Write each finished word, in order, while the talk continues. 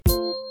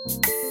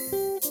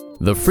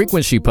The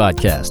Frequency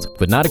Podcast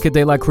with Nautica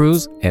de la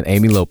Cruz and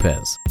Amy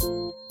Lopez.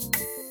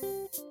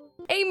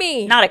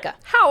 Amy. Nautica.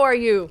 How are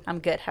you? I'm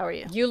good. How are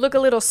you? You look a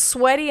little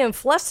sweaty and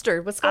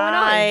flustered. What's going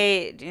on?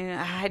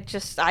 I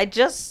just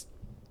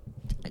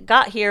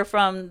got here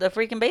from the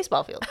freaking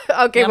baseball field.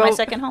 Okay, my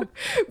second home.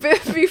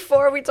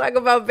 Before we talk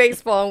about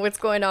baseball and what's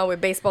going on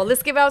with baseball,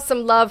 let's give out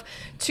some love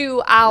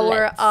to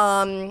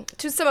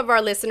to some of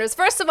our listeners.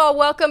 First of all,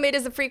 welcome. It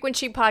is the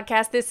Frequency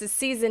Podcast. This is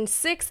season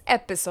 6,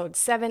 episode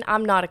 7.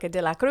 I'm Nautica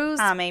de la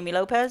Cruz. I'm Amy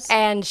Lopez.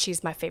 And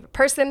she's my favorite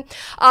person.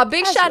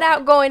 Big shout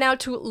out going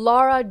out to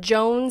Laura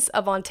Jones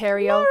of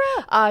Ontario.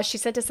 Laura. She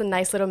sent us a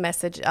nice little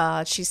message.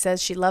 She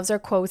says she loves our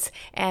quotes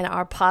and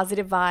our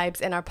positive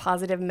vibes and our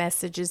positive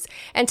messages.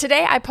 And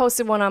today I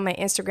posted one on my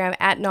Instagram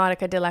at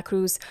Nautica de la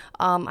Cruz.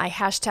 I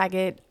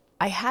hashtagged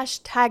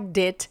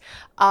it.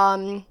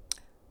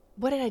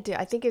 What did I do?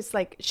 I think it's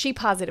like she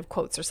positive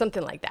quotes or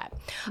something like that.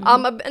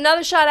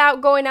 Another shout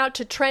out going out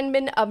to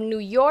Trendman of New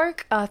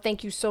York.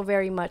 Thank you so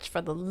very much for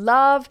the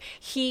love.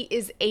 He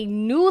is a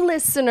new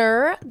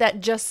listener that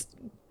just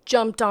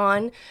jumped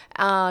on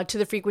to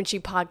the Frequency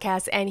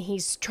Podcast, and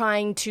he's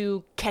trying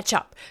to catch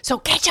up. So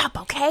catch up,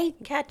 okay?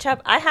 Catch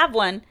up. I have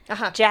one.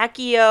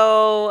 Jackie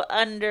O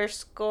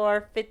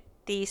 _57,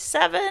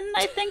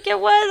 I think it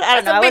was. I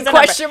don't know. That's a big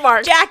question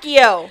mark. Jackie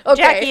O.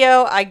 Okay. Jackie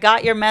O, I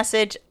got your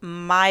message.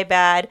 My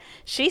bad.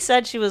 She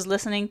said she was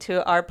listening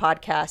to our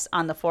podcast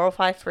on the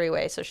 405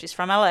 freeway, so she's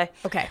from LA.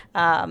 Okay.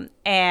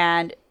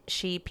 And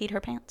she peed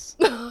her pants.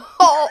 I'm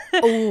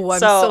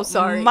so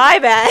sorry. My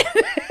bad.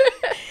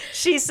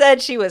 She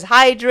said she was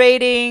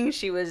hydrating.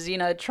 She was,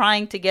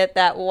 trying to get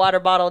that water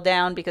bottle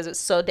down because it's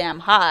so damn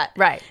hot.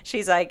 Right.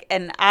 She's like,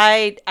 and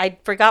I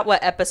forgot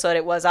what episode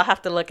it was. I'll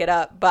have to look it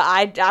up.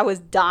 But I was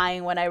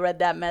dying when I read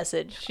that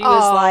message. She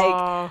was like,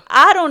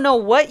 I don't know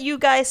what you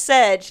guys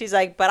said. She's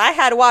like, but I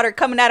had water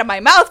coming out of my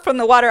mouth from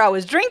the water I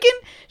was drinking.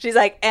 She's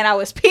like, and I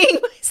was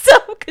peeing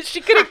myself because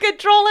she couldn't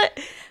control it.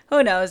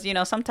 Who knows?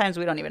 Sometimes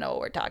we don't even know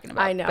what we're talking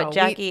about. I know. But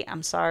Jackie,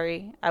 I'm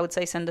sorry. I would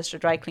say send us your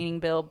dry cleaning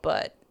bill,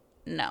 but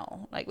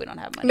no, we don't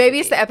have money. Maybe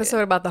it's the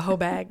episode about the hoe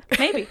bag.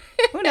 Maybe.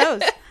 Who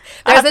knows?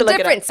 There's a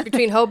difference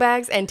between hoe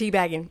bags and tea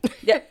bagging.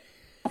 Yeah.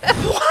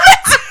 What?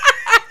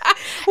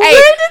 Hey, where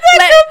did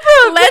that come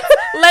from?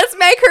 Let's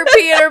make her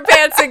pee in her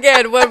pants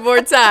again one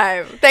more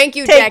time. Thank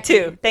you, Take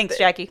Jackie. 2. Thanks,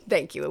 Jackie.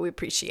 Thank you. We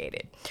appreciate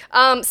it.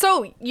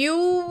 So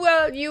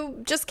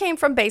you just came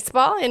from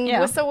baseball, and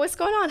what's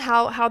going on?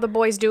 How the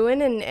boys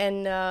doing?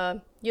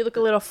 And you look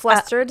a little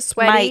flustered,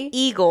 sweaty. My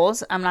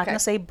Eagles. I'm not going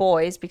to say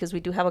boys because we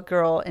do have a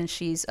girl and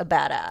she's a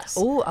badass.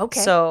 Oh,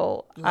 okay.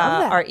 So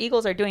our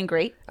Eagles are doing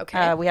great.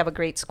 Okay. We have a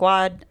great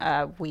squad.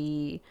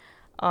 We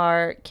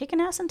are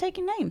kicking ass and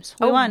taking names.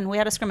 We won. We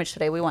had a scrimmage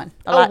today. We won.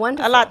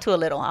 Wonderful. A lot to a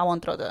little. I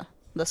won't throw the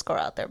score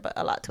out there, but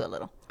a lot to a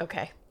little.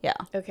 Okay. Yeah.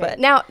 Okay. But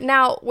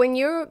now when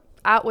you're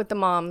out with the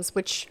moms,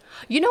 which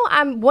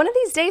I'm one of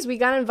these days we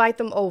gotta invite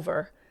them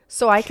over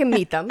so I can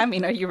meet them. I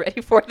mean, are you ready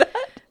for that?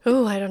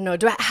 Oh, I don't know.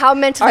 How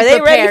mentally are they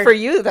prepared, ready for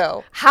you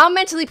though? How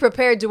mentally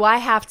prepared do I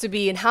have to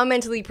be, and how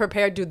mentally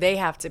prepared do they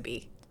have to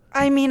be?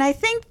 I mean, I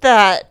think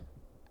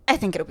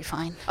it'll be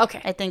fine. Okay.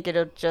 I think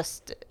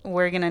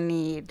we're gonna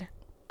need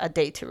a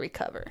day to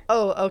recover.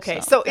 Oh,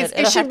 okay. So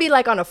it should be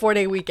like on a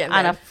 4-day weekend.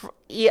 On a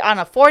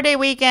 4-day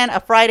weekend,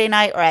 a Friday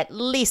night, or at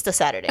least a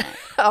Saturday night.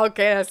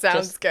 Okay, that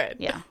sounds good.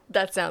 Yeah.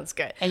 That sounds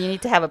good. And you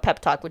need to have a pep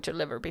talk with your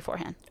liver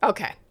beforehand.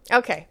 Okay.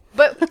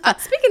 But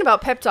speaking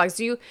about pep talks,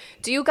 do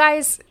you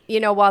guys,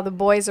 while the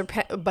boys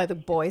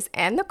the boys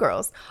and the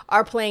girls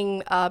are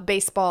playing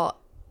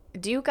baseball,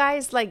 do you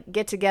guys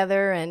get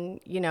together and,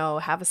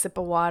 have a sip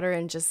of water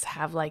and just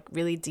have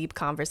really deep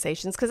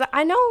conversations? Because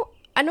I know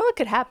it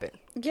could happen.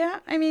 Yeah.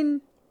 I mean,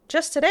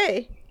 just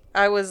today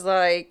I was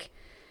like,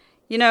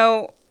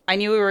 I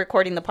knew we were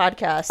recording the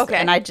podcast. Okay.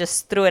 And I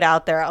just threw it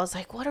out there. I was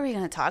like, what are we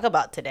going to talk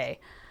about today?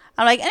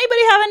 I'm like,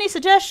 anybody have any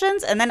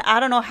suggestions? And then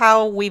I don't know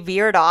how we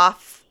veered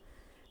off.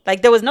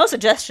 There was no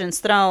suggestions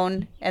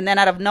thrown. And then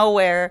out of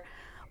nowhere,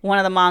 one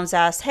of the moms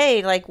asked,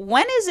 hey,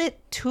 when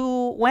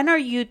are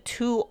you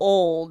too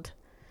old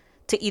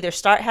to either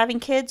start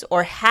having kids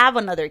or have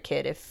another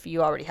kid if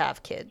you already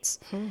have kids?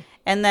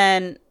 And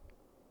then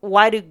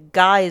why do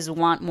guys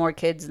want more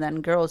kids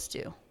than girls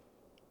do?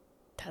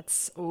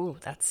 That's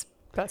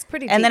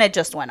pretty deep. And then it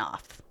just went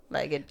off.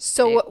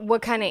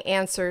 What kind of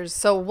answers?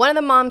 So one of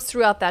the moms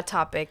threw out that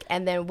topic,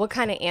 and then what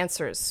kind of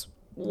answers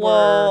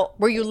were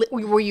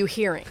you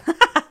hearing?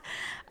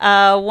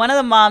 One of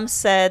the moms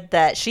said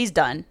that she's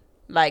done.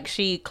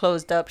 She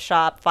closed up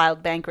shop,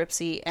 filed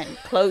bankruptcy, and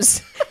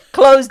closed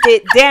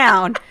it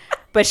down.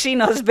 But she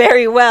knows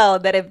very well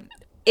that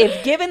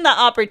if given the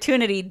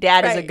opportunity,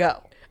 dad is a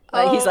go.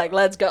 He's like,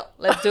 let's go.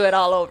 Let's do it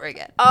all over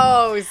again.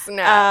 Oh,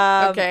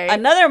 snap. Okay.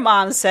 Another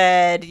mom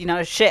said,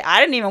 shit, I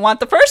didn't even want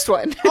the first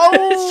one.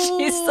 Oh,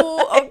 she's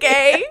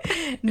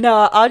okay. No,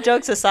 all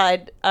jokes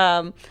aside,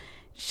 I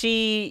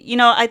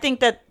think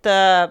that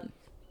the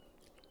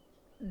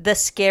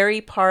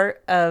scary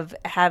part of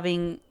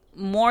having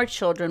more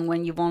children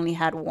when you've only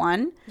had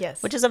one,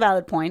 yes, which is a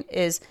valid point,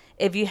 is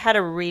if you had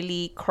a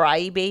really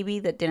cryy baby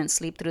that didn't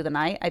sleep through the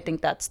night, I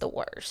think that's the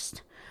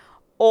worst.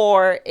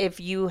 Or if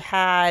you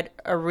had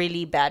a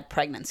really bad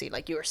pregnancy,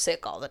 like you were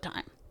sick all the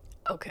time.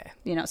 Okay.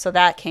 You know, so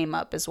that came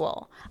up as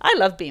well. I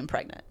love being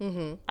pregnant.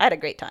 Mm-hmm. I had a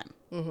great time.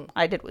 Mm-hmm.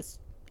 I did was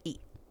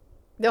eat.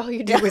 All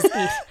you did was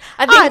eat.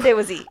 All I did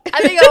was eat.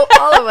 I think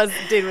all of us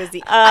did was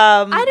eat.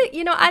 I didn't.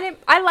 You know,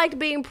 I liked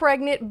being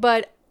pregnant,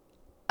 but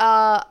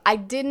I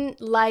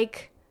didn't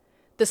like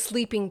the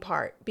sleeping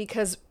part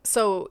because.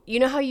 So you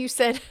know how you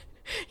said.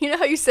 You know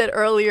how you said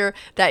earlier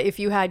that if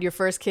you had your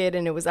first kid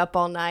and it was up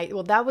all night?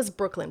 Well, that was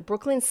Brooklyn.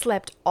 Brooklyn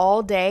slept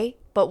all day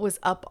but was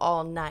up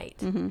all night.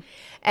 Mm-hmm.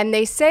 And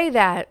they say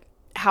that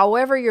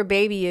however your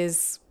baby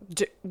is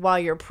while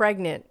you're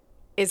pregnant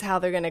is how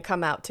they're going to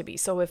come out to be.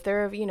 So if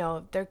they're, you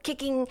know, they're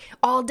kicking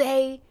all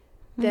day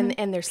then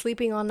and they're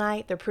sleeping all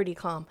night, they're pretty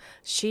calm.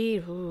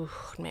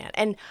 Man.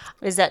 And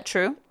is that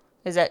true?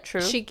 Is that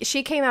true?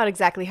 She came out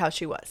exactly how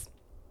she was.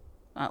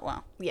 Oh,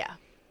 wow. Yeah.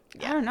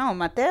 I don't know.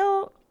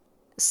 Mateo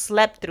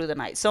slept through the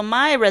night. So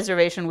my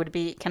reservation would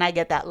be, can I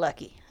get that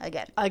lucky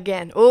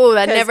again? Oh,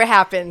 that never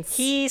happens.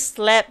 He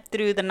slept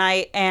through the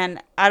night, and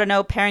I don't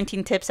know,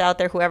 parenting tips out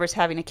there, whoever's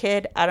having a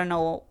kid, I don't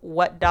know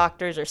what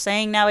doctors are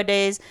saying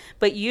nowadays,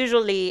 but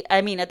usually,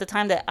 I mean, at the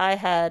time that I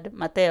had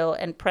Mateo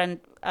and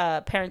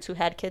parents who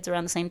had kids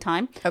around the same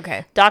time,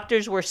 okay,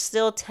 doctors were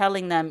still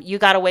telling them, you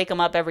got to wake them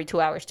up every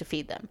 2 hours to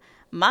feed them.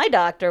 My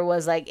doctor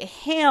was like,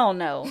 hell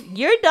no.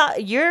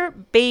 Your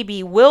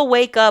baby will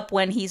wake up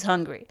when he's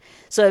hungry.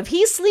 So if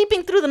he's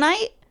sleeping through the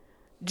night,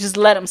 just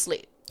let him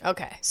sleep.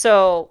 Okay.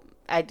 So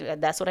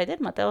that's what I did.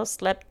 Mateo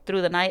slept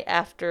through the night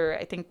after,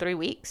 I think, 3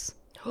 weeks.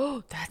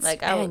 Oh, that's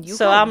like, I'm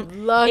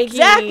lucky.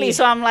 Exactly.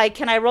 So I'm like,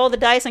 can I roll the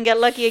dice and get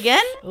lucky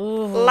again?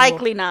 Ooh.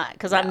 Likely not,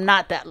 because I'm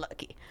not that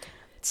lucky.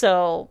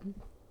 So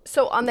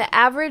on the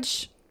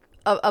average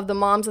of the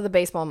moms of the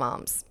baseball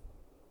moms,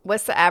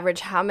 what's the average?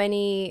 How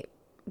many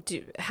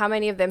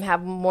of them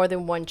have more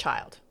than one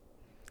child?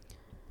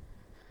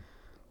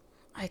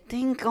 I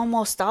think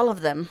almost all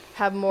of them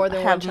have more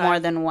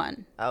than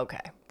one.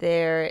 Okay.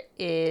 There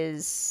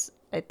is,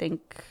 I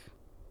think,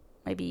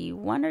 maybe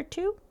one or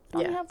two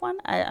only have one.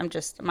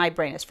 My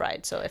brain is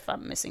fried, so if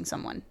I'm missing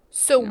someone.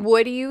 So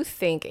what do you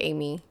think,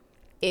 Amy,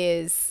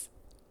 is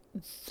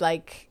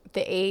like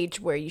the age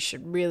where you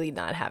should really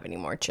not have any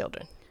more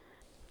children?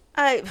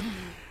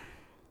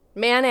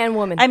 Man and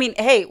woman. I mean,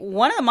 hey,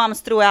 one of the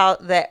moms threw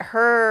out that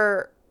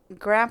her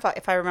grandfather,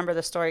 if I remember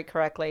the story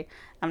correctly,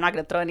 I'm not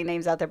going to throw any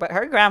names out there, but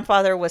her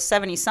grandfather was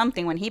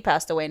 70-something when he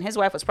passed away, and his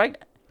wife was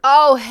pregnant.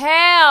 Oh,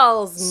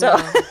 hells no.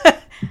 So,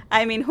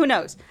 I mean, who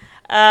knows?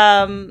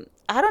 I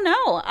don't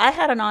know. I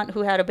had an aunt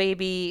who had a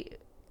baby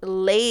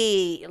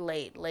late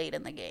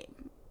in the game.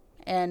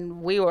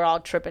 And we were all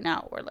tripping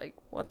out. We're like,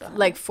 what the hell?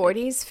 Like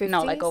 40s, 50s?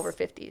 No, like over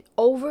 50.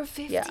 Over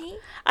 50? Yeah.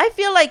 I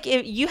feel like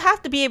you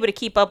have to be able to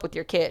keep up with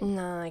your kid.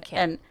 No, I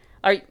can't.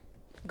 And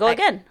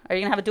again. Are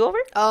you going to have a do-over?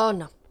 Oh,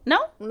 no.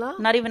 No? No.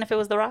 Not even if it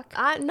was The Rock?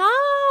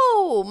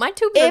 No. My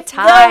tubes are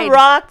tied. If The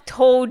Rock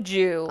told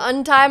you.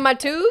 Untie my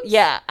tubes?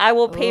 Yeah. I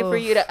will pay for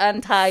you to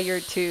untie your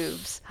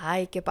tubes.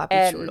 Ay, que papi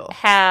and chulo.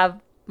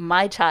 Have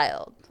my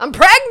child. I'm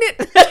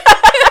pregnant.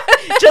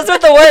 Just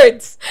with the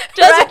words.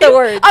 With the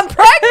words. I'm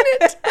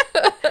pregnant.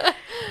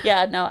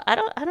 Yeah, no, I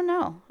don't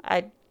know.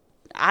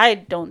 I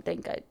don't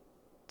think I'd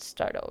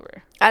start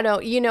over. I know.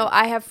 You know,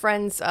 I have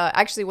friends,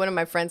 actually one of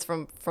my friends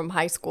from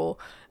high school,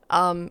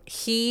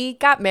 he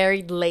got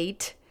married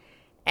late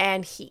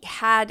and he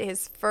had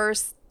his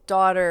first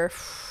daughter,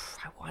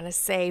 I want to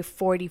say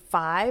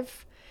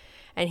 45.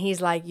 And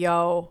he's like,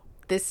 yo,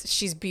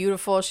 she's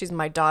beautiful. She's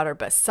my daughter.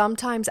 But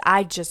sometimes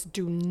I just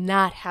do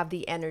not have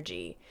the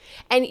energy.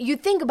 And you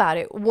think about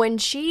it, when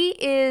she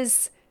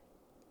is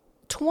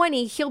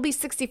 20, he'll be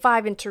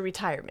 65 into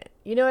retirement.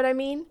 You know what I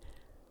mean?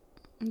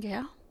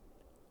 Yeah.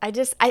 I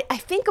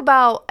think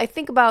about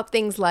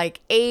things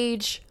like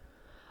age,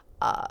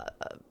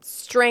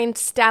 strength,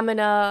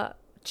 stamina,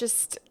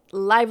 just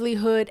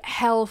livelihood,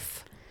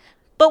 health.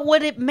 But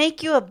would it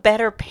make you a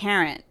better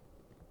parent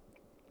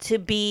to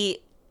be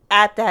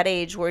at that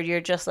age where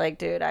you're just like,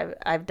 dude,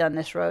 I've done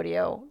this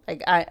rodeo?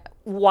 Like,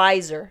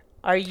 wiser.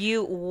 Are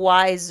you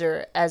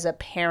wiser as a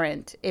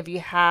parent if you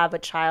have a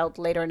child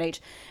later in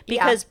age?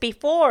 Because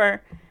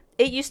before,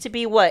 it used to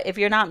be what? If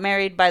you're not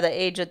married by the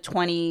age of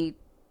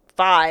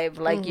 25,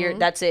 like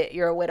that's it.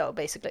 You're a widow,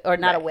 basically. Or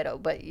not a widow,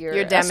 but you're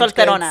a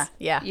solterona.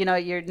 Yeah. You know,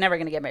 you're never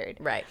going to get married.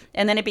 Right.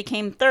 And then it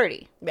became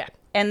 30. Yeah.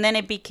 And then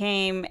it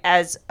became,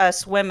 as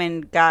us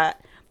women got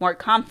more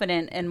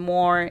confident and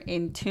more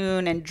in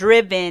tune and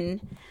driven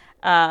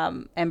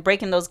and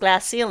breaking those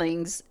glass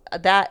ceilings,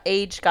 that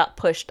age got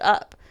pushed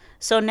up.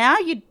 So now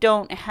you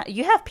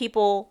you have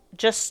people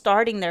just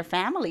starting their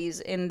families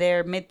in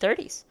their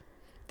mid-30s.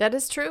 That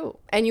is true.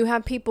 And you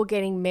have people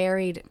getting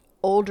married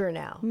older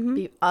now,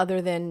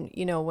 other than,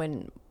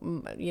 when,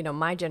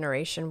 my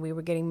generation, we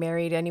were getting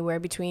married anywhere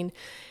between,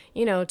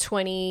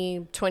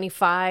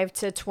 25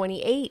 to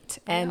 28.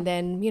 And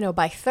then,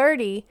 by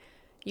 30,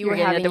 you were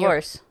having a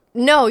divorce.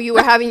 No, you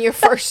were having your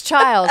first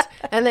child.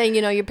 And then,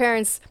 your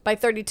parents, by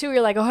 32,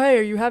 you're like, oh, hey,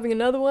 are you having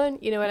another one?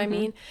 You know what I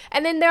mean?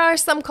 And then there are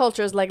some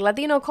cultures, like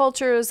Latino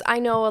cultures. I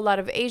know a lot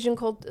of Asian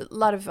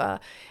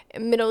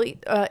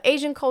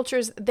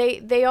cultures.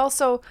 They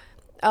also,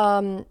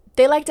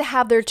 they like to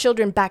have their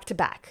children back to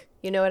back.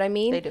 You know what I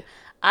mean? They do.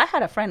 I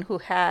had a friend who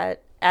had,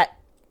 at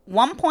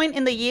one point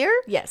in the year,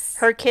 Yes.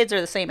 her kids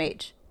are the same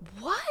age.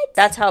 What?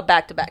 That's how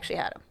back to back she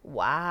had them.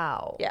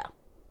 Wow. Yeah.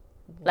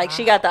 Like,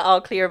 she got the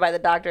all clear by the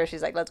doctor.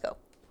 She's like, let's go.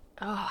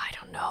 Oh, I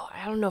don't know.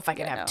 I don't know if I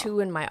could have no. 2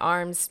 in my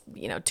arms,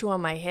 2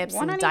 on my hips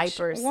One and on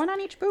diapers. one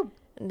on each boob.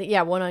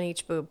 Yeah, 1 on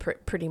each boob,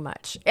 pretty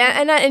much.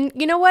 And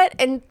you know what?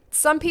 And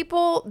some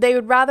people, they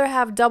would rather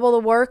have double the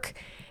work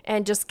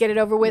and just get it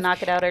over with.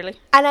 Knock it out early.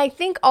 And I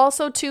think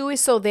also, too,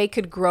 is so they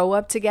could grow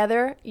up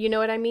together. You know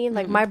what I mean?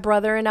 Like, my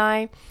brother and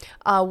I,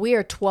 we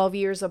are 12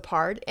 years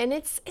apart. And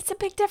it's a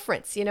big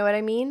difference. You know what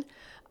I mean?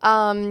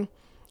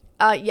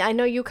 Yeah, I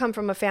know you come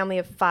from a family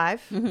of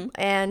 5.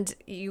 And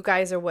you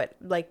guys are what,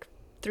 like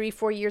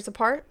 3-4 years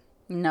apart?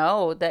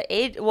 No, the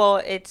age, well,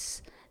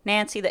 it's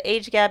Nancy. The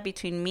age gap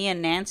between me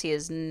and Nancy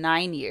is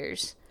 9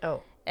 years.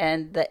 Oh.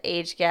 And the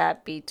age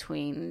gap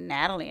between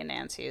Natalie and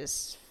Nancy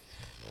is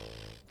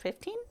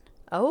 15?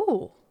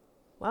 Oh.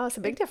 Wow, it's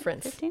a big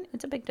difference. 15?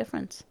 It's a big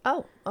difference.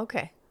 Oh,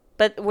 okay.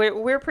 But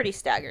we're pretty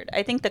staggered.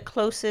 I think the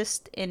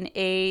closest in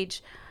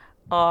age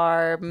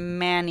are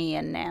Manny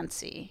and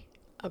Nancy.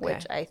 Okay.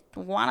 Which I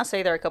want to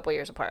say they're a couple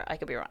years apart. I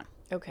could be wrong.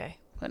 Okay.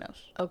 Who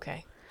knows?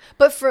 Okay.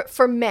 But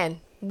for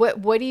men,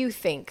 what do you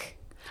think?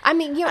 I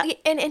mean,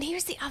 and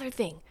here's the other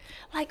thing.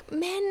 Like,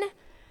 men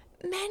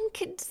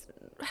could...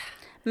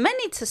 Men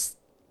need to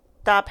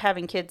stop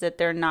having kids that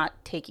they're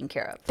not taking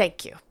care of.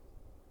 Thank you.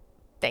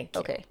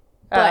 Okay.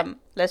 But-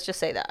 Let's just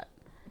say that.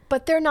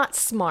 But they're not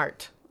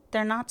smart,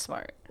 They're not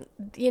smart.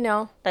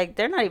 Like,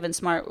 they're not even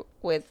smart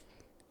with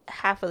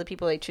half of the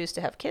people they choose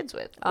to have kids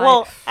with.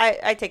 I-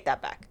 I take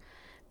that back.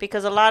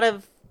 Because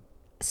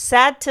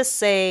sad to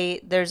say,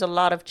 there's a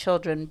lot of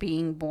children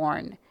being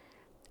born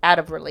out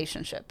of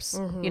relationships.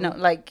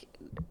 Like,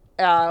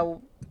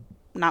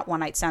 not one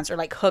night stands or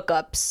like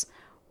hookups,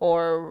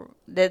 or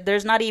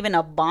there's not even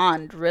a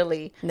bond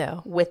really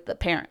No. with the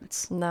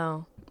parents.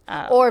 No.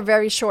 Or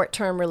very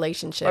short-term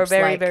relationships. Or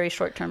very, like, very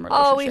short-term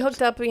relationships. oh, we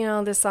hooked up,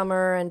 this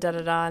summer and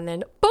da-da-da, and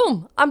then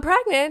boom, I'm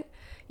pregnant,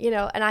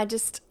 and I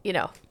just,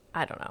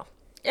 I don't know.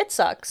 It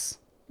sucks.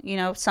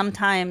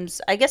 Sometimes,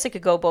 I guess it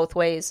could go both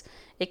ways.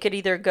 It could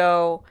either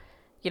go,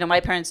 my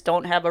parents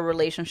don't have a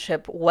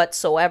relationship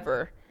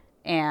whatsoever,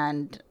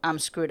 and I'm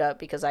screwed up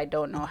because I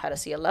don't know how to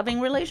see a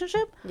loving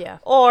relationship. Yeah.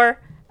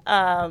 Or,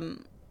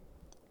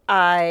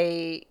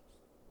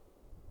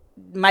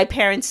 my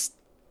parents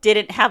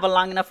didn't have a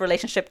long enough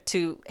relationship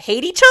to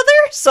hate each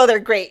other, so they're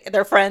great.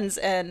 They're friends,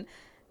 and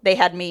they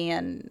had me,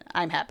 and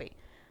I'm happy.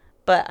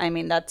 But, I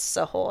mean, that's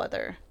a whole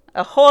other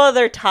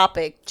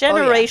topic.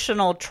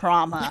 Generational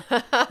trauma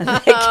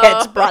that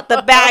gets brought.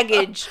 The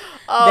baggage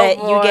that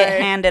you get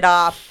handed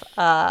off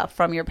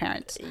from your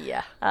parents.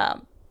 Yeah.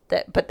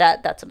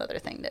 That's another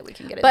thing that we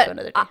can get into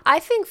another day. I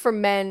think for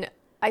men,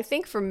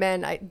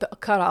 the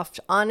cutoff,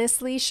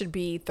 honestly, should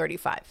be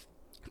 35.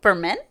 For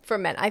men? For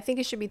men, I think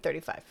it should be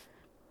 35.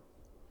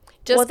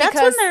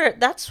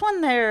 That's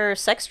when their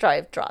sex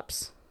drive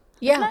drops.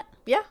 Yeah.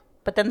 Yeah.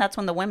 But then that's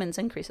when the women's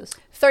increases.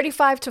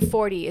 35 to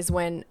 40 is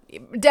when,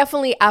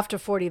 definitely after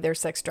 40, their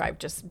sex drive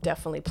just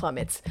definitely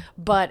plummets.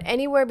 But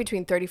anywhere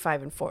between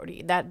 35 and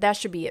 40, that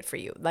should be it for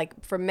you.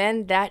 Like, for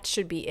men, that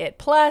should be it.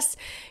 Plus,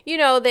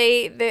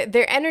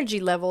 their energy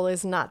level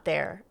is not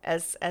there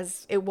as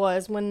it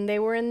was when they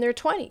were in their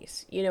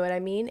 20s. You know what I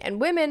mean?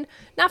 And women,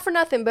 not for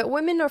nothing, but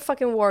women are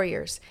fucking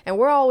warriors. And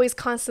we're always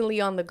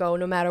constantly on the go,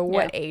 no matter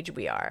what age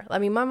we are. I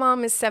mean, my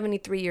mom is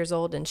 73 years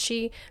old, and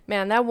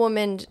that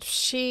woman,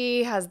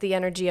 she has the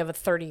energy of a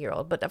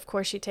 30-year-old, but of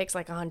course she takes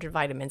like 100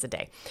 vitamins a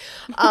day.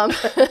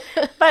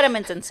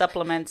 Vitamins and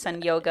supplements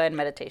and yoga and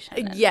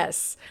meditation.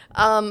 Yes.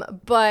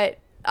 But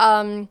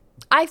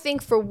I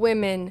think for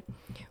women,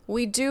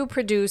 we do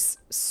produce,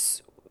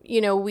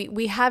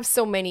 we have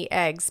so many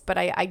eggs, but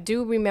I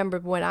do remember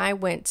when I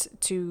went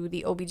to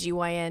the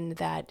OBGYN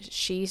that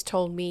she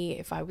told me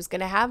if I was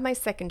going to have my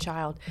second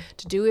child,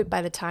 to do it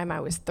by the time I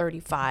was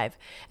 35.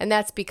 And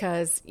that's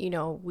because,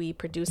 we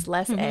produce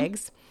less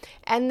eggs.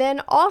 And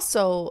then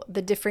also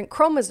the different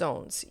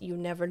chromosomes. You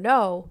never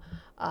know.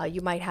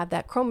 You might have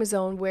that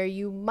chromosome where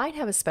you might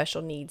have a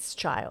special needs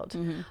child.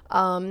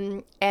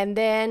 And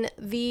then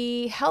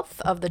the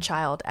health of the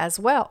child as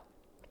well.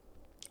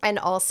 And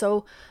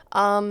also,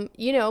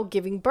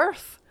 giving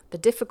birth, the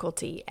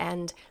difficulty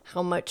and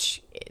how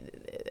much,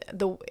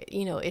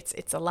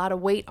 it's a lot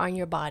of weight on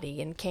your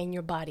body, and can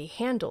your body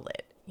handle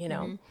it,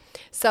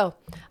 So,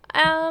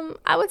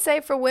 I would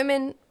say for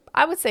women,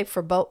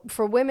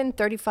 for women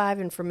 35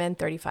 and for men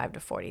 35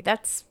 to 40.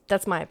 That's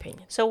my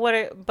opinion. So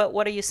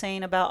what are you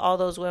saying about all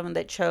those women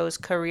that chose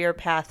career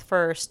path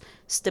first,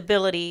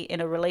 stability in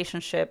a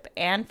relationship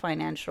and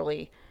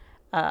financially,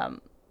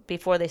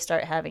 before they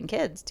start having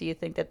kids? Do you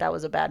think that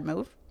was a bad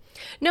move?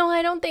 No,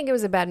 I don't think it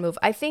was a bad move.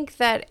 I think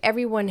that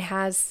everyone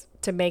has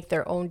to make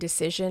their own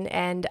decision.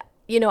 And,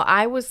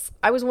 I was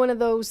one of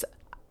those.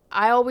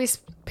 I always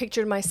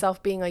pictured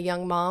myself being a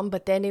young mom,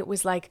 but then it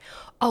was like,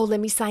 oh, let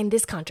me sign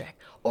this contract.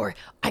 Or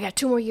I got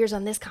 2 more years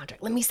on this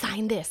contract. Let me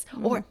sign this.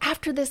 Or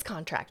after this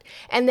contract.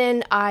 And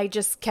then I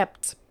just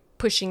kept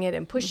pushing it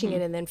and pushing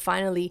it. And then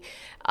finally,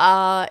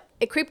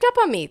 it creeped up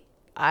on me.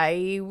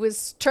 I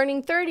was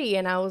turning 30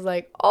 and I was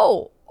like,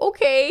 oh,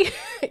 okay.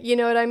 You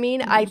know what I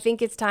mean? I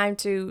think it's time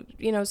to,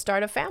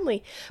 start a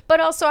family. But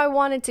also I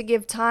wanted to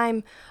give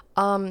time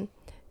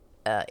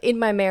in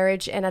my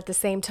marriage, and at the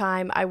same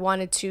time I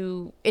wanted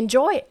to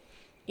enjoy it,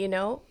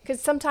 because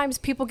sometimes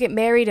people get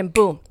married and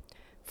boom,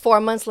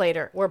 4 months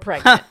later we're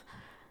pregnant.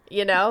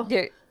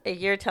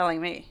 You're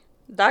telling me,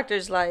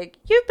 doctor's like,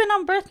 you've been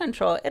on birth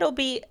control, it'll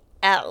be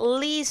at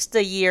least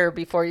a year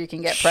before you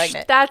can get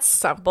pregnant. That's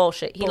some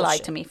bullshit. He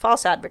lied to me.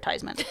 False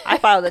advertisement. I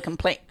filed a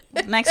complaint.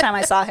 Next time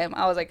I saw him,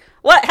 I was like,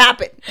 what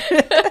happened?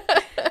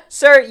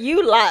 Sir,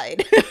 you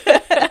lied.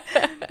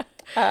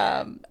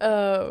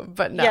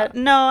 But no. Yeah,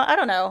 no, I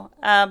don't know.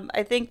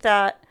 I think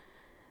that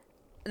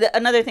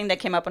another thing that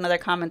came up, another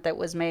comment that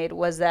was made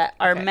was that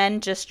are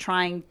men just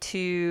trying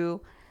to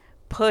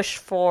push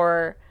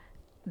for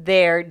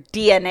their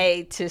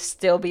DNA to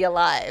still be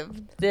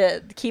alive,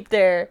 keep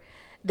their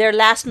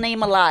last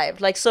name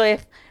alive? Like, so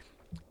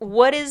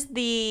what is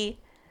the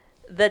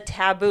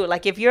taboo?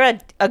 Like, if you're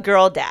a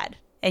girl dad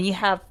and you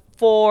have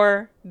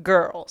 4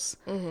 girls,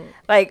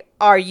 like,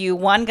 are you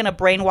gonna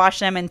brainwash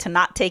them into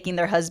not taking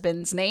their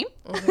husband's name,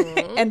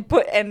 and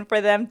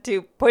for them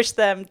to push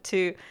them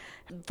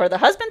for the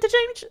husband to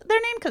change their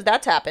name, because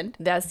that's happened.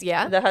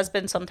 The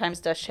husband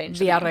sometimes does change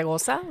the name.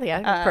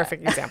 Villaraigosa,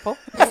 perfect example.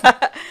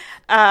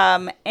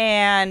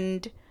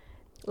 And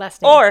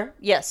last name. Or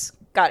yes,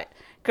 got it,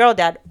 girl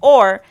dad.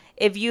 Or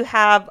if you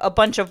have a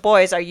bunch of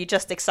boys, are you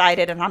just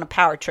excited and on a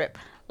power trip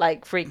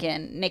like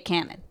freaking Nick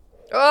Cannon?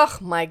 Oh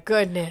my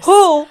goodness.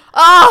 Who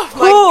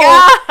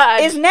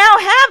is now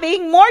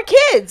having more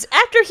kids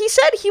after he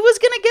said he was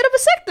going to get a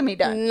vasectomy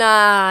done?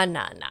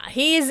 Nah.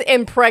 He's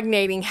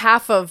impregnating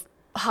half of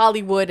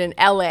Hollywood and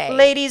LA.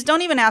 Ladies,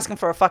 don't even ask him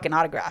for a fucking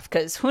autograph,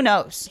 because who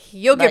knows?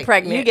 You'll get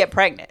pregnant. You get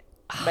pregnant.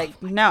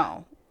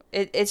 No.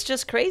 It's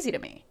just crazy to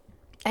me.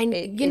 And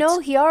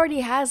he already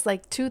has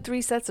like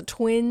 2-3 sets of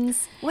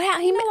twins. Well, how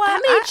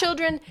many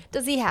children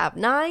does he have?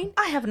 9?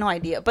 I have no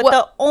idea. But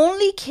the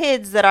only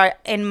kids that are,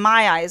 in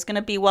my eyes, going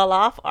to be well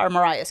off are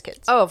Mariah's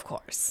kids. Oh, of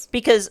course.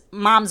 Because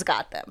mom's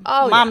got them.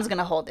 Oh, mom's going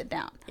to hold it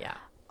down. Yeah.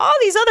 All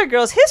these other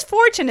girls, his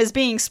fortune is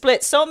being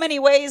split so many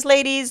ways,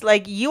 ladies.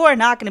 Like, you are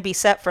not going to be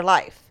set for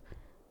life.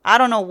 I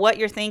don't know what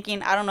you're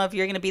thinking. I don't know if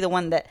you're going to be the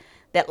one that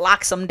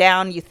locks them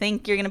down. You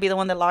think you're going to be the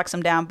one that locks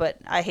them down, but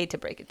I hate to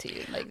break it to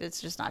you. Like,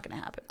 it's just not going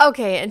to happen.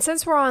 Okay, and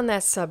since we're on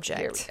that subject.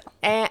 Here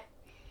we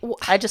go.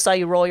 I just saw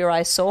you roll your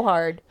eyes so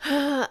hard.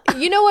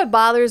 You know what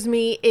bothers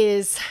me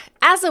is,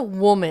 as a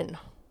woman,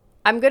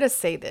 I'm going to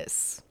say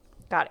this.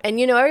 Got it. And,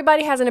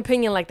 everybody has an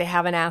opinion like they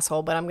have an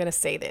asshole, but I'm going to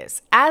say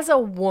this. As a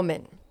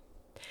woman,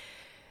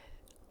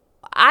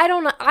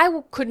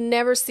 I could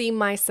never see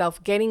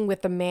myself getting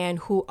with a man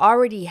who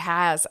already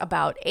has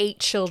about 8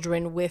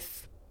 children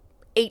with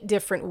 8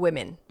 different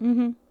women.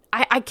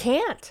 I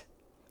can't.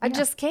 I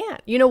just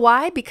can't. You know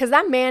why? Because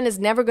that man is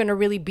never going to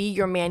really be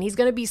your man. He's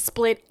going to be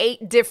split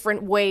 8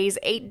 different ways,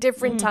 8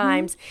 different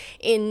times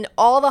in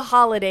all the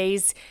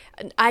holidays.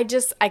 I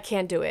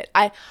can't do it.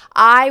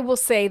 I'll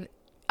say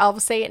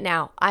it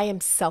now. I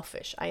am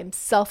selfish. I am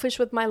selfish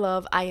with my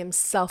love. I am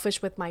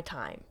selfish with my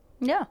time.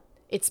 Yeah.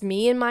 It's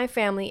me and my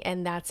family,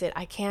 and that's it.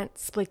 I can't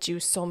split you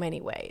so many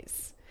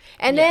ways.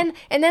 And then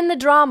the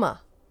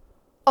drama.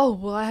 Oh,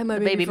 well, I have my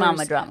baby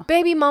mama drama.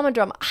 Baby mama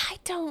drama. I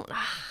don't.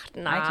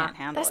 Nah, I can't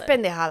handle it. That's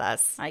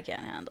pendejadas. I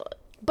can't handle it.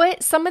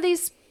 But some of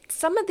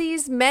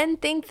these men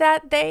think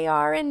that they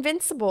are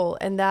invincible,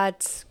 and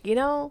that,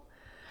 I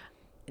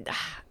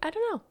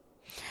don't know.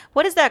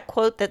 What is that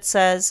quote that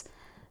says,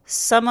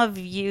 some of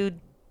you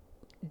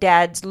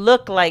dads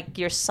look like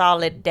you're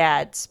solid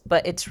dads,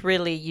 but it's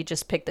really you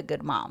just picked a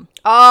good mom?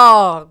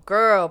 Oh,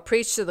 girl,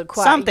 preach to the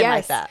choir. Something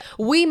like that.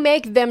 We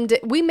make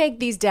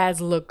these dads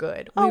look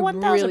good. Oh, we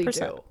 1,000%. Really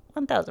do.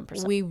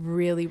 1,000%. We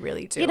really,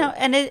 really do.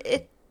 And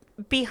it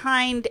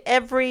behind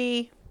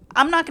every,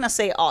 I'm not going to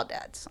say all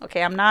dads,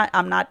 okay? I'm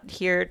not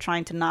here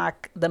trying to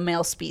knock the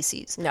male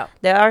species. No.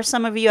 There are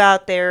some of you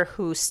out there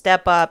who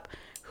step up,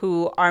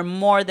 who are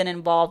more than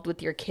involved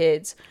with your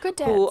kids. Good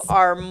dads. Who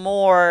are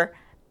more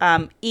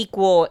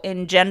equal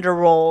in gender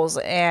roles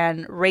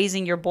and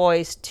raising your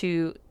boys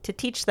to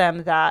teach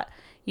them that,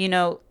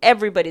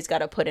 everybody's got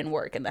to put in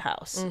work in the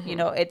house.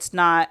 It's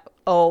not,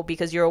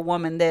 because you're a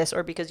woman this,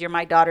 or because you're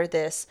my daughter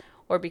this,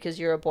 or because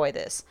you're a boy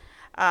this.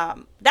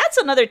 That's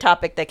another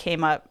topic that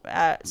came up.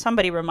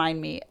 Somebody remind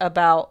me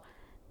about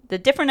the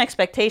different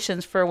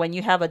expectations for when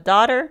you have a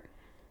daughter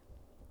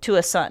to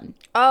a son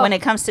when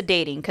it comes to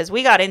dating, because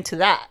we got into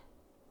that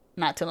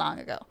not too long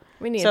ago.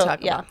 We need to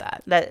talk about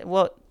that.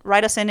 Well,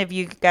 write us in if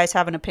you guys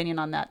have an opinion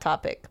on that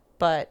topic.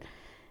 But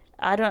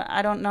I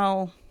don't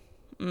know.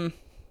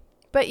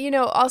 But,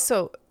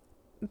 also,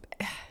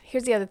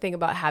 here's the other thing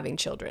about having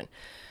children.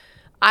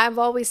 I've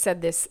always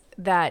said this,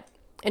 that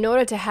in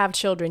order to have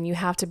children, you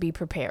have to be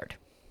prepared.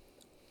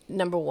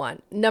 Number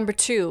one. Number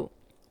two,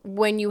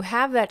 when you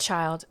have that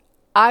child,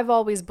 I've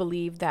always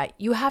believed that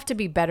you have to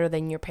be better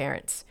than your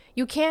parents.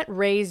 You can't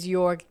raise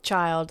your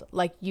child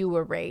like you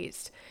were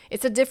raised.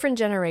 It's a different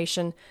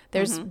generation.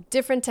 There's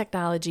different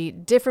technology,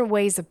 different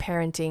ways of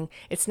parenting.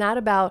 It's not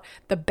about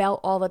the belt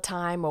all the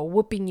time or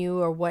whooping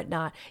you or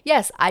whatnot.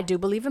 Yes, I do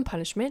believe in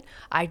punishment.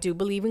 I do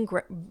believe in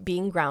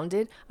being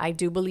grounded. I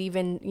do believe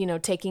in,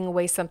 taking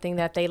away something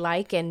that they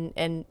like and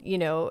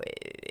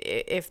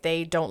if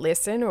they don't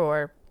listen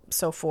or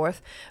so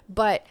forth.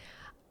 But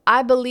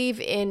I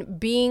believe in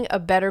being a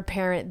better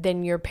parent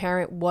than your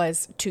parent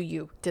was to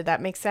you. Did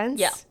that make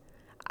sense? Yeah.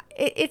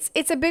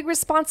 It's a big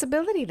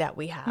responsibility that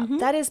we have.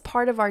 That is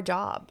part of our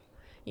job.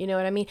 You know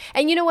what I mean?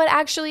 And you know what?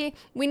 Actually,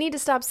 we need to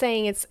stop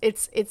saying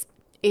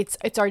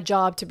it's our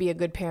job to be a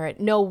good parent.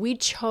 No, we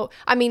chose.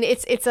 I mean,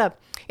 it's a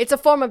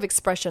form of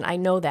expression. I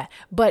know that,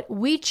 but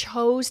we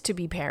chose to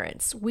be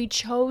parents. We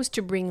chose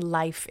to bring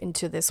life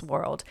into this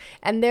world,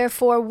 and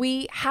therefore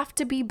we have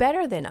to be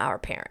better than our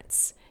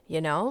parents.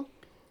 Yeah,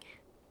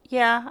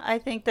 I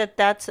think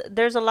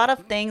there's a lot of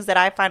things that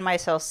I find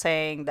myself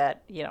saying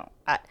that,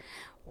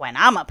 when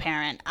I'm a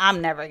parent,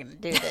 I'm never going to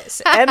do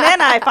this. And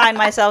then I find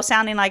myself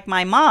sounding like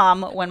my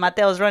mom when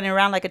Mateo's running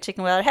around like a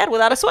chicken without a head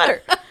without a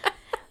sweater.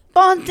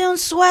 Ponte un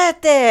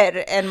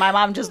suéter. And my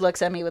mom just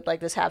looks at me with like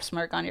this half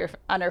smirk on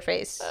her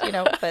face,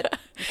 but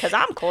because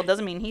I'm cold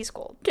doesn't mean he's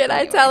cold. Can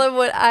I tell him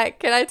what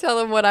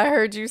I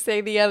heard you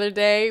say the other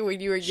day when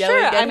you were yelling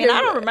at him? Sure. I mean,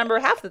 I don't remember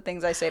half the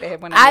things I say to him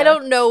when I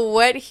don't know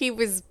what he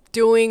was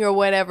doing or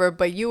whatever,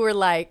 but you were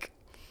like,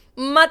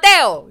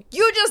 Mateo,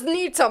 you just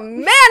need to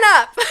man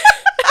up.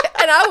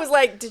 And I was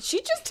like, did she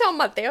just tell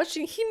Mateo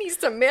he needs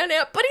to man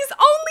up? But he's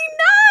only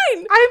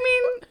 9. I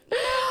mean,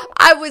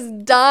 I was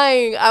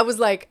dying. I was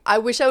like, I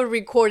wish I would have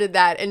recorded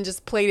that and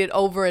just played it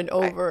over and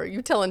over.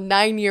 You tell a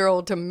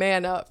 9-year-old to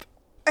man up.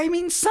 I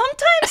mean,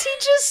 sometimes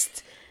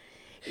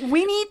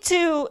we need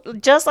to,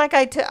 just like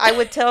I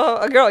would tell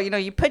a girl,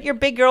 you put your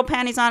big girl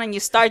panties on and you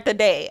start the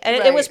day. And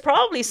it was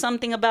probably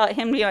something about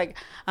him being like,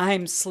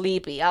 I'm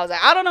sleepy. I was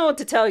like, I don't know what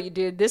to tell you,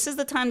 dude. This is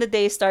the time the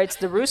day starts.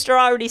 The rooster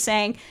already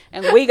sang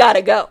and we got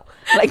to go.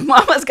 Like,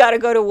 mama's got to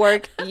go to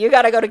work. You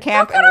got to go to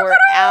camp and we're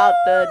out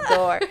the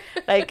door.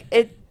 Like,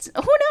 who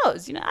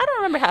knows? I don't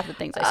remember half the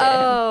things I say to him.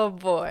 Oh,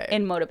 boy.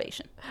 In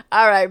motivation.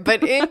 All right.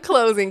 But in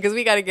closing, because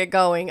we got to get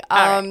going.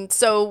 Right.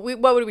 So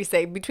what would we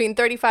say? Between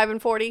 35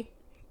 and 40?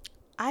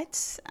 I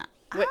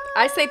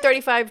say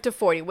 35 to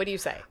 40. What do you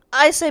say?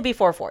 I say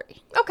before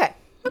 40. Okay.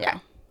 Yeah.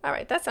 All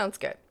right. That sounds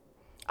good.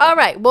 All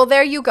right. Well,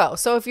 there you go.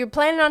 So if you're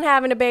planning on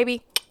having a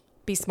baby,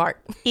 be smart.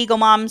 Ego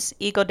moms,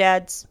 ego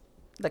dads,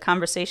 the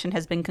conversation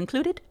has been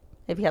concluded.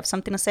 If you have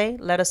something to say,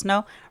 let us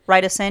know.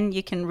 Write us in.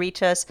 You can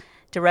reach us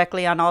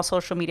directly on all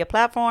social media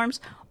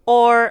platforms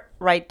or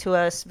write to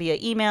us via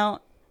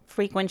email,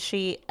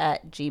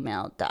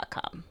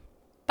 frequency@gmail.com.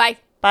 Bye.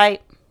 Bye.